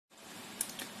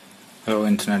Hello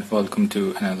Internet, welcome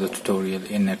to another tutorial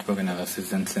in network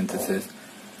analysis and synthesis.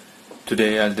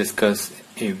 Today I'll discuss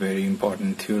a very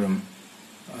important theorem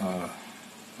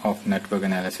of network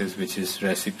analysis, which is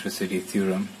Reciprocity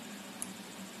Theorem.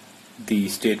 The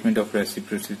statement of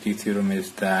Reciprocity Theorem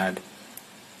is that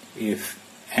if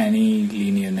any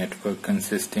linear network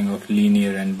consisting of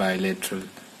linear and bilateral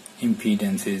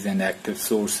impedances and active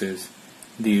sources,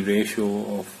 the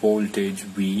ratio of voltage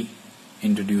V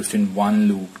introduced in one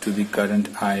loop to the current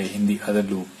I in the other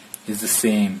loop is the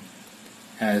same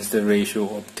as the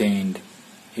ratio obtained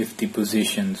if the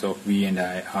positions of V and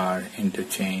I are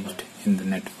interchanged in the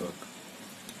network.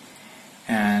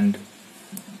 And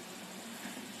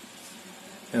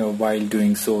while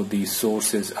doing so, the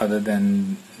sources other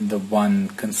than the one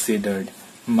considered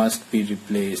must be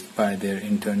replaced by their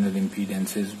internal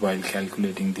impedances while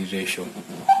calculating the ratio.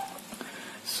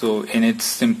 So in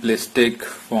its simplistic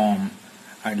form,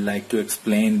 I'd like to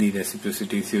explain the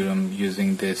reciprocity theorem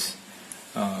using this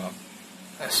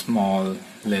small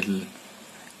little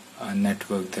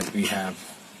network that we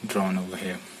have drawn over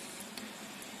here.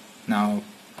 Now,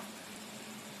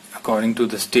 according to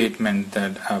the statement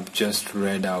that I've just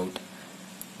read out,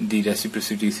 the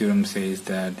reciprocity theorem says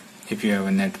that if you have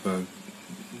a network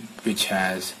which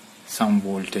has some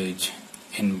voltage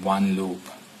in one loop,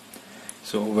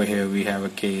 so over here we have a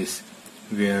case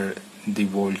where the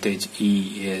voltage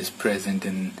E is present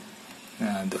in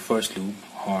the first loop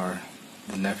or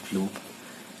the left loop,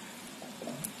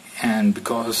 and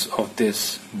because of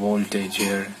this voltage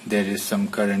here there is some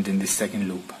current in the second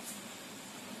loop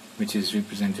which is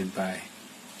represented by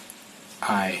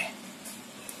I.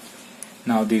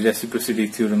 Now the reciprocity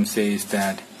theorem says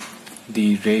that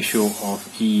the ratio of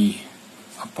E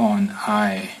upon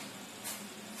I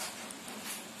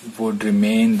would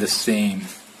remain the same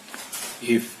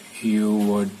if you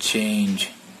would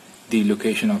change the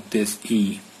location of this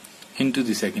E into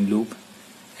the second loop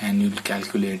and you'll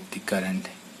calculate the current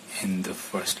in the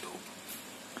first loop.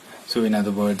 So in other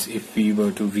words, if we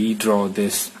were to redraw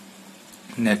this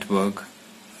network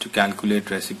to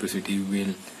calculate reciprocity,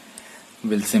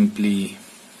 we'll simply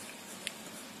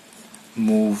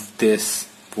move this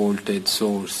voltage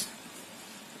source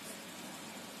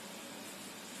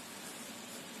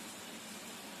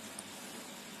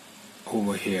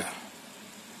over here.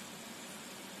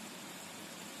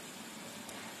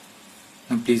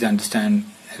 Now please understand,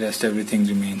 rest everything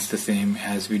remains the same,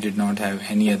 as we did not have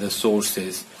any other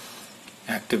sources,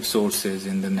 active sources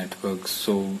in the network,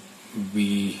 so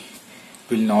we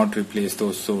will not replace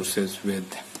those sources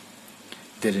with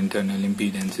their internal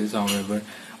impedances. However,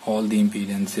 all the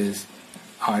impedances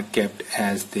are kept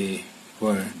as they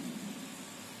were,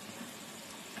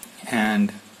 and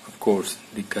of course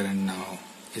the current now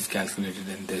is calculated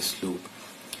in this loop.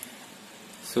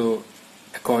 So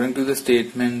according to the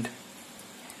statement,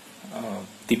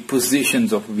 the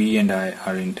positions of V and I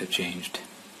are interchanged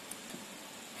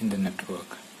in the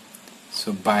network.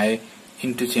 So by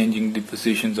interchanging the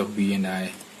positions of V and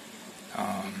I,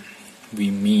 we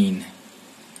mean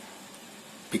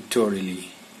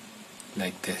pictorially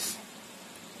like this.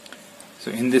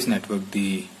 So in this network,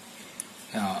 the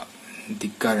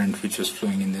current which was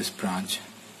flowing in this branch,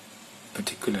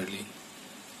 particularly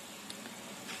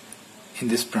in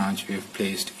this branch, we have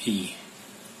placed E.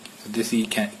 So this E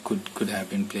could have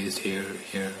been placed here,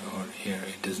 here, or here.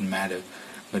 It doesn't matter,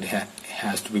 but it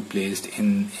has to be placed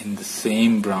in the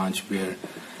same branch where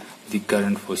the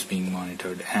current was being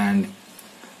monitored, and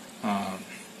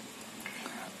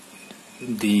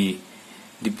the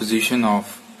position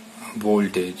of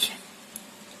voltage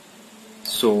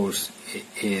source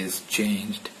is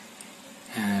changed,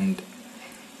 and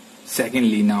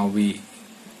secondly, now we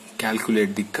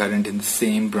calculate the current in the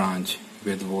same branch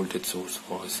where the voltage source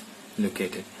was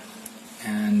located.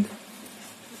 And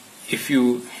if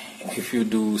you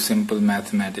do simple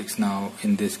mathematics, now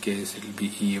in this case it will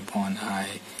be E upon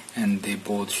I, and they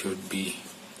both should be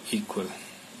equal.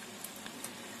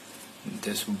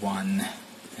 This 1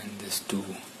 and this 2,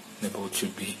 they both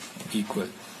should be equal.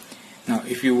 Now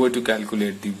if you were to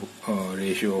calculate the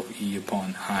ratio of E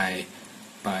upon I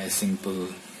by a simple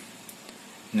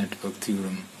network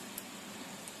theorem,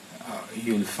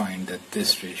 you'll find that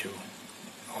this ratio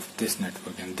of this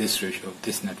network and this ratio of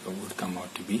this network would come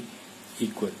out to be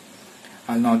equal.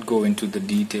 I'll not go into the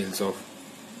details of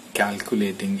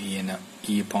calculating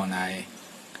E upon I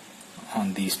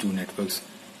on these two networks.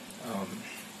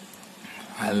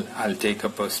 I'll take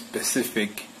up a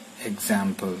specific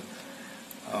example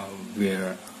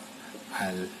where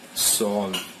I'll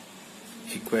solve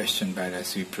a question by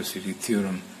reciprocity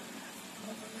theorem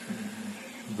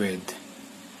with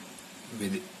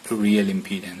with real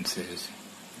impedances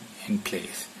in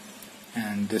place.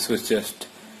 And this was just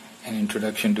an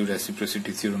introduction to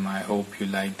reciprocity theorem. I hope you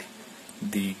liked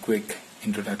the quick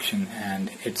introduction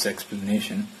and its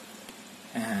explanation,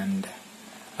 and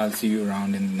I'll see you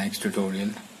around in the next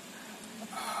tutorial.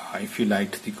 If you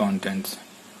liked the contents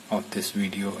of this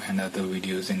video and other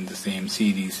videos in the same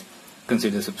series,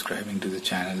 consider subscribing to the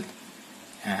channel,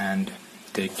 and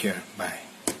take care. Bye.